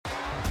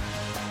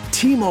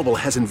T-Mobile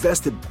has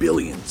invested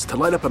billions to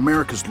light up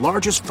America's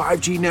largest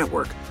 5G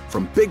network,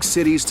 from big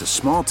cities to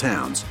small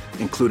towns,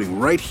 including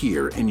right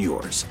here in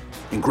yours.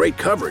 And great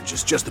coverage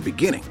is just the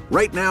beginning.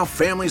 Right now,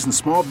 families and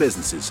small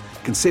businesses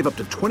can save up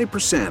to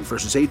 20%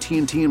 versus AT&T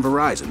and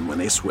Verizon when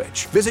they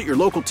switch. Visit your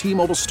local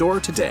T-Mobile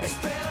store today.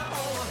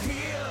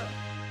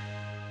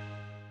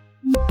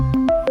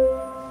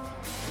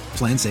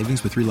 Plan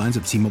savings with 3 lines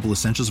of T-Mobile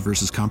Essentials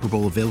versus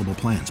comparable available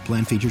plans.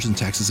 Plan features and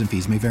taxes and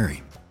fees may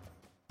vary.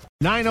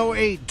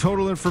 9:08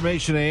 Total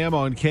Information AM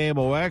on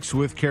KMOX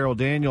with Carol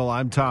Daniel.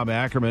 I'm Tom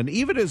Ackerman.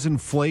 Even as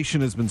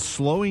inflation has been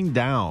slowing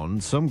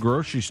down, some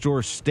grocery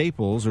store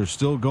staples are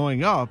still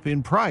going up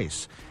in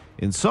price.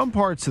 In some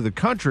parts of the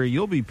country,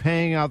 you'll be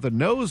paying out the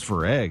nose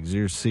for eggs.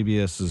 Here's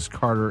CBS's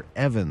Carter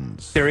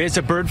Evans. There is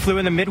a bird flu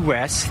in the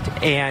Midwest,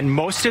 and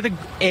most of the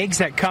eggs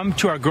that come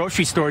to our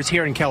grocery stores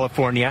here in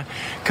California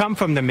come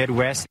from the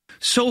Midwest.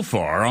 So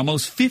far,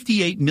 almost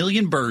 58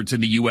 million birds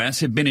in the U.S.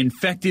 have been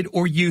infected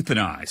or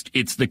euthanized.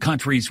 It's the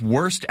country's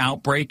worst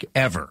outbreak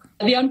ever.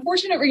 The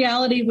unfortunate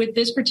reality with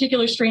this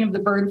particular strain of the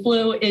bird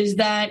flu is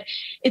that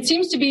it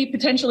seems to be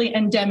potentially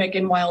endemic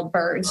in wild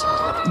birds.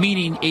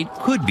 Meaning it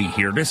could be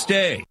here to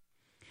stay.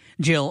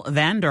 Jill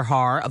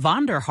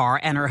Vanderhaar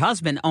and her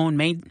husband own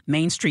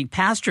Main Street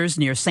Pastures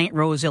near St.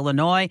 Rose,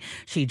 Illinois.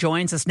 She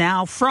joins us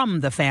now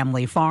from the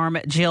family farm.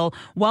 Jill,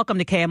 welcome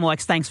to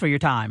KMOX. Thanks for your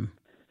time.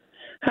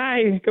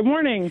 Hi, good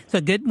morning. So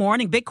good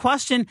morning. Big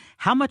question.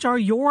 How much are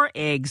your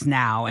eggs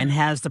now, and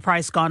has the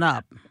price gone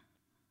up?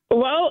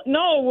 Well,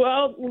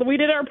 no. We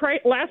did our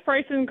last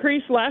price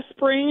increase last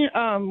spring.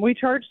 We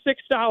charge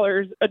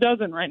 $6 a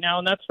dozen right now,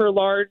 and that's for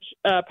large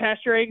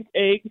pasture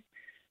eggs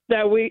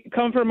that we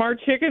come from our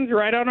chickens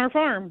right on our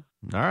farm.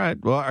 All right.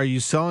 Well, are you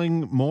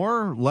selling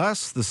more,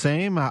 less, the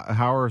same?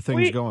 How are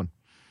things going?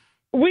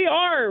 We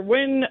are.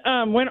 When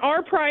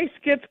our price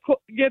gets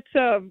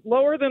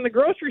lower than the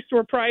grocery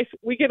store price,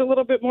 we get a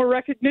little bit more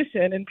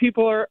recognition, and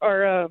people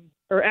are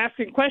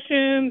asking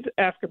questions,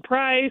 asking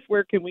price,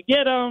 where can we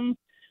get them?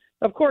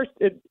 Of course,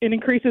 it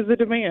increases the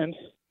demand.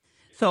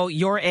 So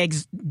your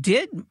eggs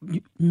did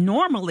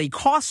normally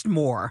cost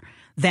more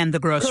than the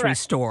grocery Correct.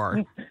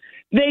 Store.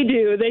 They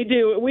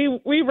do.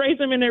 We raise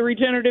them in a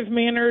regenerative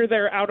manner.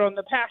 They're out on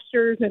the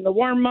pastures in the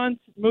warm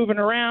months, moving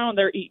around.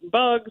 They're eating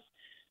bugs,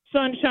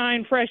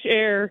 sunshine, fresh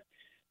air.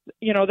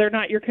 You know, they're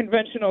not your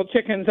conventional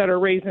chickens that are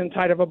raised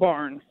inside of a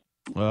barn.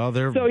 Well,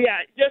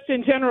 just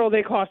in general,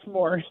 they cost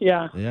more.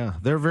 Yeah. Yeah,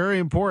 they're very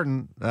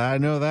important. I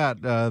know that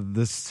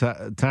this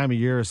time of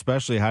year,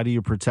 especially. How do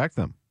you protect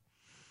them?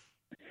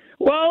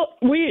 Well,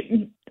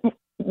 we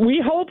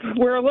hope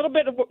we are a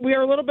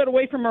little bit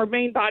away from our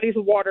main bodies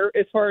of water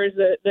as far as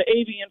the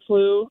avian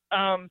flu.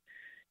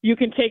 You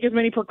can take as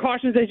many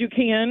precautions as you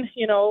can,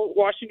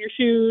 washing your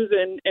shoes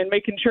and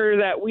making sure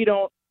that we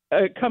don't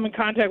come in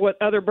contact with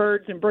other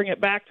birds and bring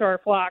it back to our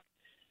flock.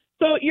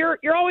 So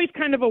you're always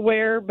kind of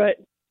aware, but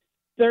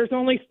there's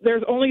only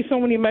so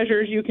many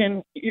measures you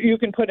can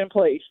put in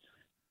place.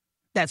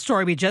 That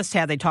story we just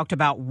had, they talked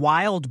about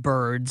wild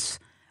birds.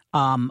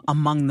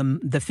 Among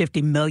the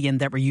 50 million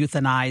that were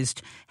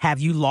euthanized. Have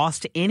you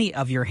lost any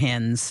of your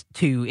birds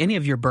to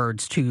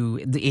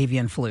the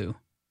avian flu?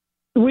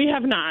 We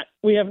have not.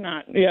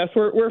 Yes,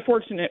 we're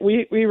fortunate.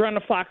 We run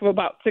a flock of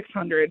about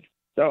 600.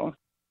 So.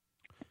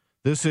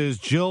 This is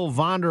Jill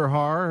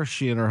Vanderhaar.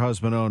 She and her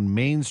husband own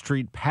Main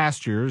Street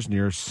Pastures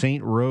near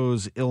St.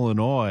 Rose,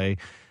 Illinois.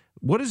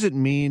 What does it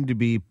mean to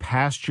be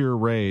pasture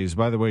raised?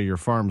 By the way, your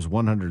farm's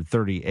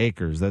 130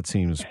 acres. That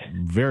seems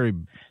very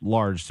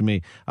large to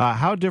me.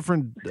 How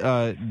different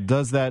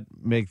does that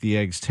make the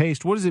eggs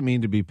taste? What does it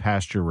mean to be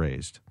pasture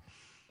raised?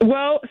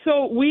 Well,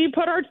 so we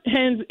put our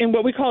hens in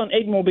what we call an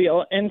egg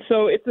mobile. And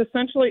so it's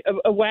essentially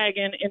a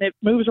wagon, and it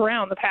moves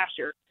around the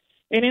pasture.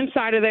 And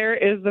inside of there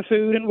is the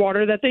food and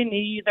water that they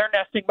need, their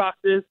nesting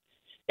boxes.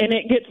 And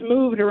it gets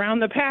moved around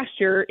the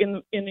pasture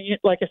in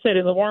like I said,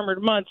 in the warmer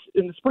months.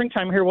 In the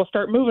springtime here, we'll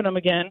start moving them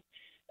again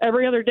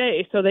every other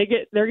day. So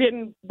they're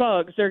getting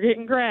bugs, they're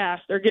getting grass,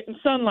 they're getting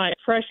sunlight,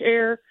 fresh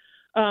air.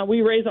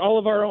 We raise all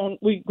of our own.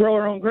 We grow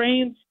our own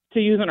grains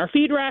to use in our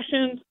feed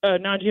rations,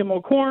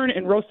 non-GMO corn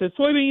and roasted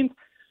soybeans.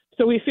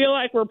 So we feel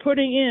like we're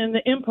putting in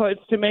the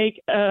inputs to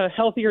make a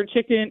healthier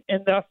chicken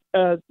and thus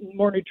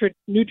more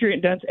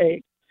nutrient-dense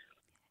egg.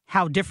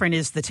 How different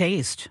is the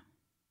taste?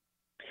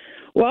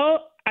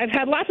 Well, I've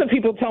had lots of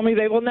people tell me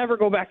they will never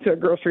go back to a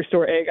grocery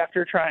store egg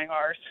after trying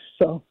ours.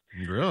 So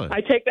really, I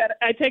take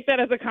that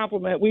as a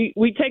compliment.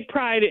 We take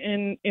pride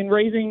in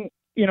raising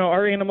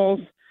our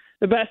animals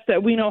the best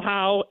that we know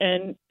how,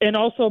 and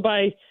also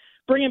by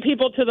bringing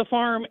people to the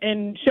farm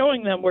and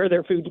showing them where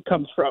their food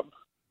comes from.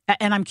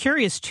 And I'm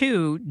curious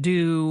too.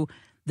 Do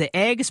the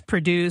eggs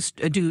produce?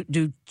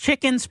 Do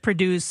chickens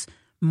produce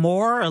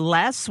more or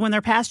less when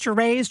they're pasture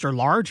raised, or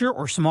larger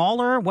or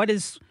smaller? What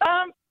is?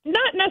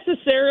 Not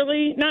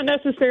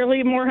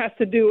necessarily. More has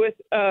to do with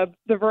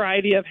the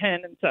variety of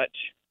hen and such.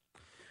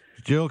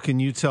 Jill,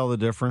 can you tell the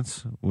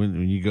difference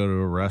when you go to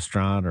a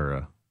restaurant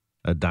or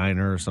a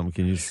diner or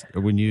something?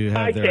 When you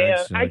have their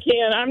eggs? I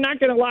can. I'm not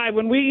going to lie.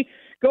 When we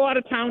go out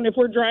of town, if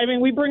we're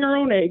driving, we bring our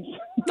own eggs.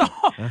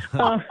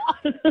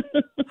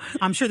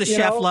 I'm sure the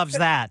chef loves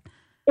that.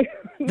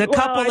 The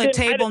couple at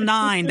table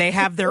 9, they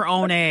have their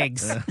own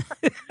eggs.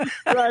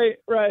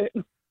 Right.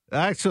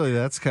 Actually,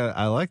 that's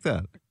I like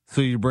that. So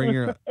you bring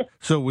your.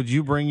 So would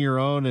you bring your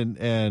own?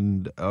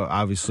 And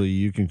obviously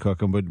you can cook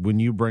them, but when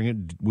you bring it,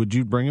 would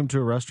you bring them to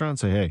a restaurant and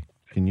say, "Hey,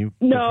 can you?"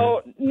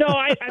 No,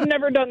 I've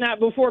never done that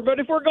before. But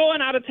if we're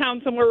going out of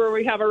town somewhere where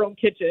we have our own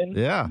kitchen,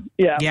 yeah.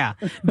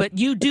 But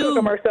you do cook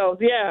them ourselves.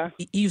 Yeah,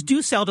 you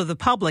do sell to the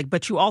public,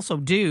 but you also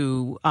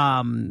do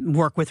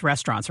work with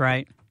restaurants,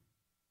 right?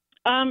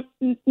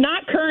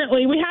 Not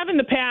currently. We have in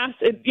the past.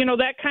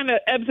 That kind of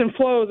ebbs and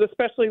flows,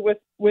 especially with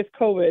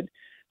COVID.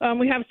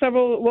 We have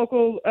several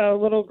local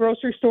little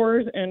grocery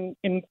stores and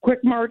quick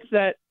marts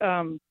that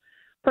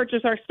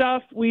purchase our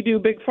stuff. We do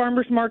big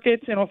farmers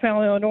markets in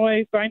O'Fallon,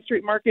 Illinois, Vine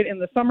Street Market in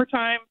the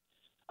summertime.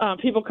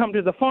 People come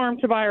to the farm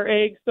to buy our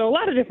eggs. So a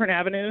lot of different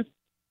avenues.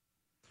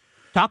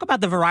 Talk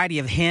about the variety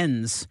of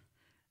hens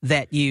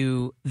that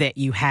you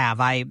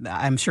have.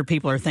 I'm sure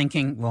people are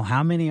thinking, well,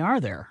 how many are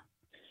there?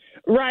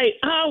 Right.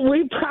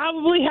 We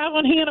probably have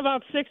on hand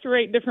about 6 or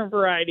 8 different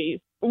varieties.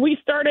 We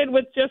started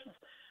with just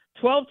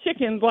 12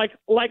 chickens, like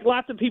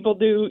lots of people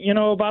do.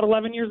 About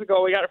 11 years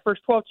ago, we got our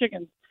first 12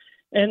 chickens,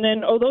 and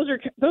then those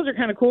are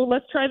kind of cool.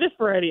 Let's try this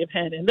variety of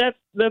hen, and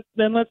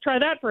then let's try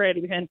that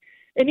variety of hen.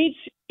 And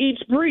each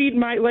breed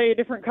might lay a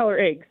different color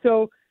egg.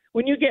 So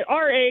when you get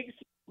our eggs,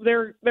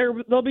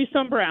 there'll be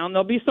some brown,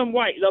 there'll be some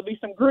white, there'll be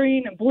some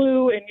green and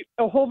blue, and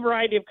a whole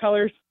variety of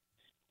colors.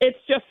 It's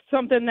just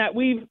something that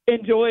we've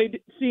enjoyed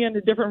seeing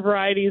the different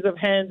varieties of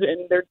hens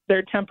and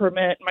their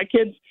temperament. My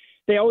kids,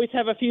 they always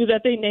have a few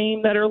that they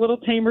name that are a little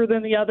tamer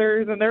than the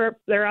others, and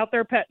they're out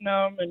there petting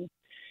them,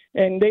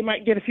 and they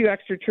might get a few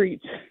extra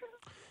treats.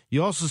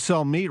 You also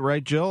sell meat,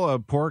 right, Jill?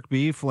 Pork,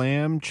 beef,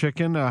 lamb,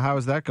 chicken. How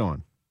is that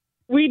going?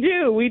 We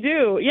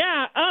do.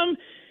 Yeah.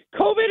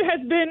 COVID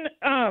has been,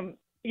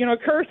 a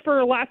curse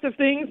for lots of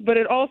things, but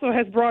it also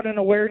has brought an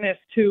awareness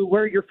to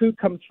where your food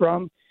comes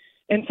from.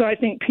 And so I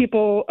think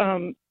people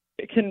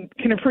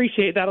can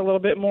appreciate that a little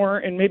bit more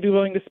and maybe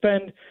willing to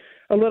spend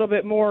a little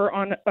bit more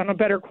on a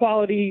better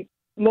quality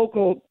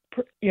local,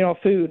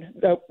 food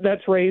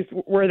that's raised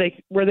where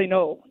they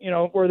know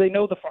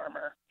the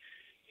farmer.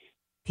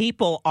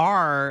 People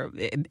are,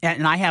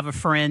 and I have a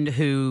friend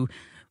of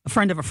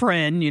a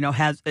friend,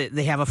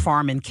 they have a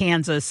farm in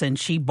Kansas, and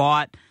she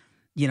bought,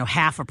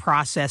 half a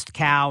processed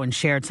cow and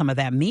shared some of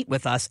that meat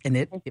with us, and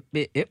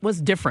it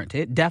was different.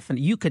 It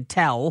definitely, you could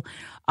tell.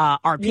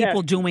 Are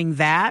people doing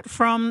that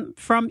from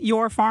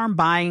your farm,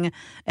 buying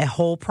a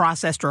whole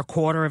processed or a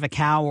quarter of a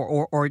cow,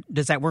 or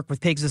does that work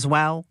with pigs as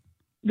well?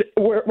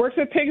 Works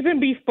with pigs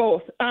and beef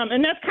both,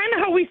 and that's kind of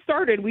how we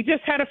started. We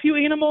just had a few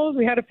animals,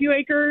 we had a few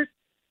acres,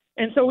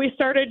 and so we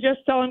started just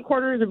selling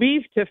quarters of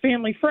beef to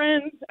family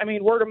friends. I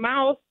mean, word of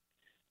mouth.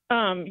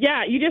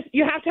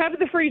 You have to have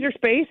the freezer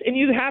space, and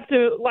you have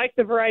to like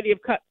the variety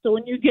of cuts. So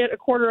when you get a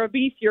quarter of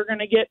beef, you're going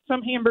to get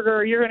some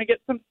hamburger, you're going to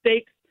get some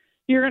steaks,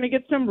 you're going to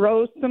get some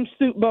roast, some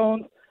soup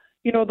bones,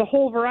 the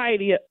whole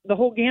variety, the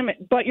whole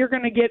gamut. But you're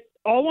going to get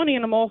all one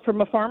animal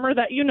from a farmer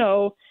that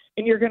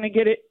and you're going to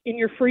get it in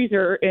your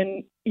freezer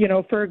and,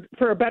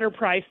 for a better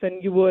price than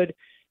you would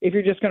if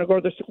you're just going to go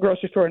to the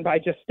grocery store and buy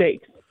just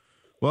steaks.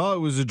 Well, it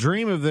was a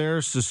dream of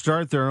theirs to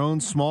start their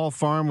own small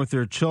farm with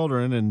their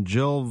children, and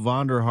Jill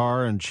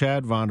Vonderhaar and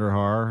Chad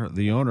Vonderhaar,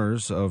 the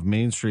owners of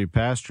Main Street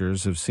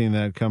Pastures, have seen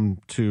that come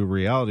to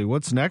reality.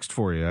 What's next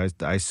for you?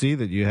 I see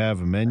that you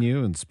have a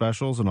menu and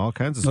specials and all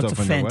kinds of stuff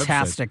on your website. It's a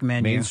fantastic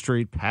menu.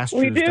 MainStreetPastures.com.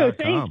 We do.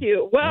 Thank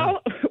you.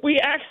 Well, we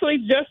actually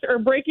just are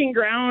breaking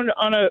ground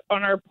on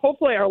our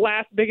hopefully our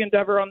last big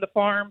endeavor on the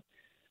farm.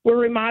 We're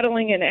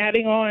remodeling and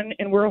adding on,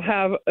 and we'll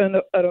have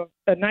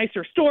a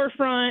nicer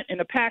storefront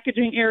and a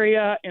packaging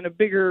area and a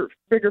bigger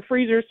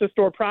freezers to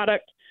store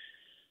product.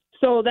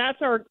 So that's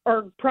our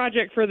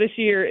project for this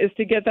year, is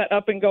to get that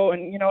up and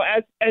going.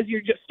 As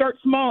you just start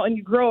small and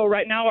you grow.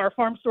 Right now, our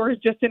farm store is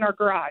just in our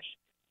garage,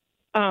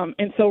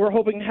 and so we're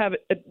hoping to have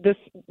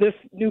this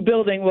new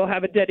building will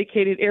have a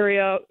dedicated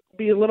area,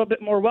 be a little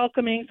bit more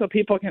welcoming, so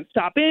people can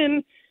stop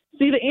in,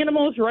 see the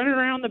animals running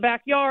around the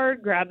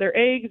backyard, grab their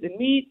eggs and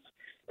meats.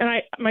 And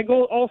my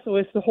goal also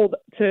is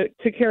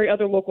to carry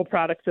other local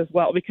products as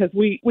well, because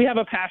we have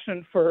a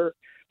passion for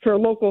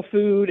local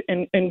food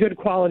and good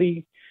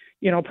quality,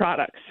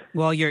 products.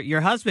 Well,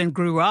 your husband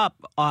grew up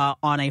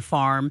on a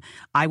farm.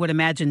 I would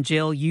imagine,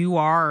 Jill, you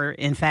are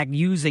in fact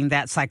using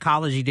that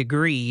psychology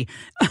degree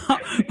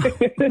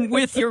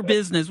with your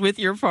business, with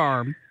your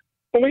farm.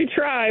 We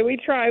try.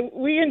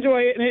 We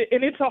enjoy it,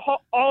 and it's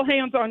all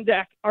hands on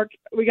deck.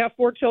 We got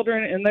 4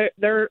 children, and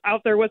they're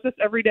out there with us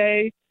every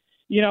day.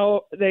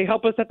 They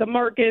help us at the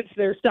markets.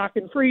 They're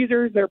stocking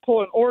freezers. They're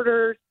pulling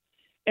orders.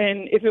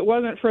 And if it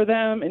wasn't for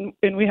them,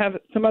 and we have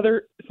some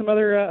other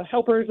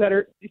helpers that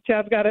are,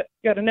 Chad's got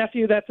a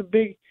nephew that's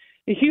a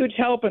huge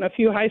help, and a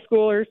few high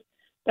schoolers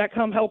that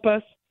come help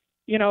us.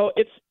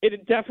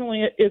 It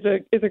definitely is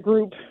a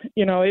group.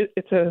 It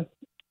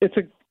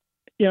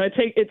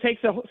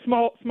takes a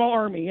small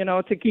army,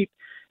 to keep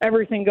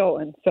everything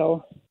going.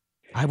 So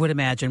I would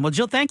imagine. Well,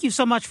 Jill, thank you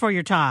so much for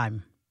your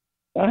time.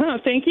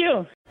 Thank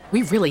you.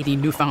 We really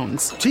need new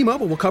phones.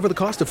 T-Mobile will cover the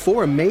cost of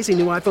 4 amazing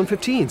new iPhone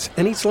 15s,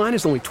 and each line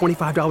is only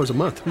 $25 a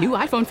month. New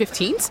iPhone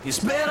 15s? It's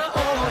better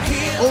over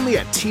here. Only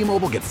at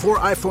T-Mobile, get 4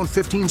 iPhone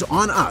 15s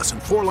on us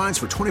and 4 lines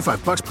for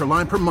 $25 per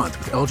line per month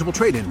with eligible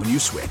trade-in when you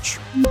switch.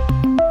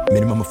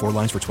 Minimum of 4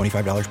 lines for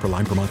 $25 per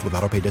line per month with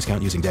autopay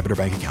discount using debit or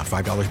bank account.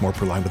 $5 more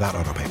per line without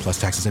autopay, plus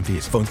taxes and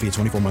fees. Phone fee at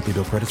 24 monthly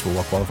bill credits for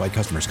well-qualified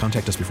customers.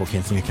 Contact us before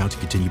canceling account to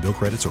continue bill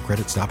credits or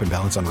credit stop and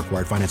balance on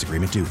required finance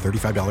agreement due.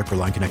 $35 per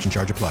line connection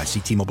charge applies. See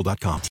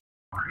T-Mobile.com.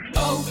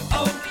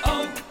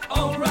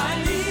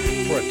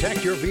 O'Reilly.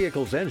 Protect your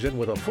vehicle's engine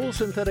with a full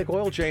synthetic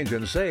oil change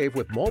and save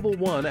with Mobil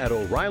 1 at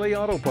O'Reilly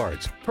Auto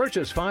Parts.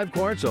 Purchase 5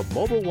 quarts of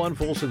Mobil 1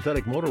 full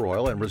synthetic motor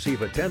oil and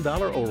receive a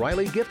 $10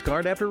 O'Reilly gift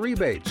card after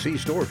rebate. See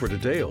store for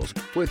details.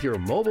 With your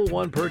Mobil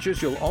 1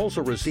 purchase, you'll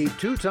also receive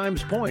 2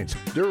 times points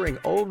during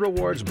O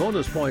Rewards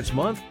Bonus Points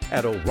Month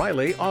at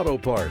O'Reilly Auto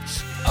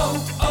Parts.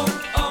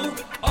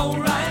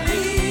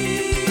 O'Reilly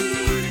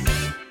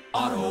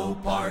Auto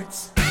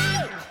Parts.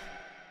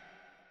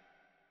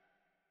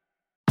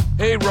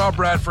 Hey, Rob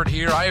Bradford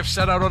here. I have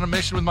set out on a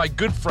mission with my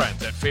good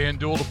friends at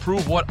FanDuel to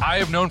prove what I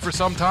have known for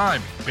some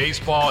time.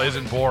 Baseball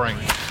isn't boring.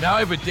 Now I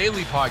have a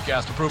daily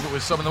podcast to prove it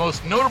with some of the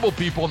most notable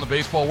people in the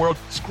baseball world,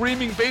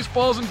 screaming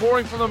baseball isn't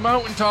boring from the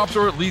mountaintops,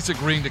 or at least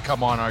agreeing to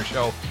come on our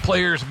show.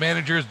 Players,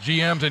 managers,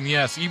 GMs, and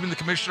yes, even the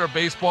commissioner of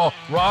baseball,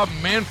 Rob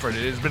Manfred.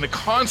 It has been a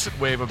constant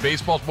wave of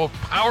baseball's most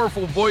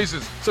powerful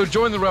voices. So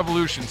join the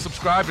revolution.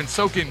 Subscribe and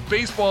soak in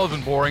Baseball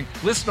Isn't Boring.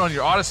 Listen on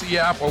your Odyssey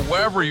app or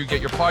wherever you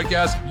get your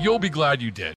podcasts. You'll be glad you did.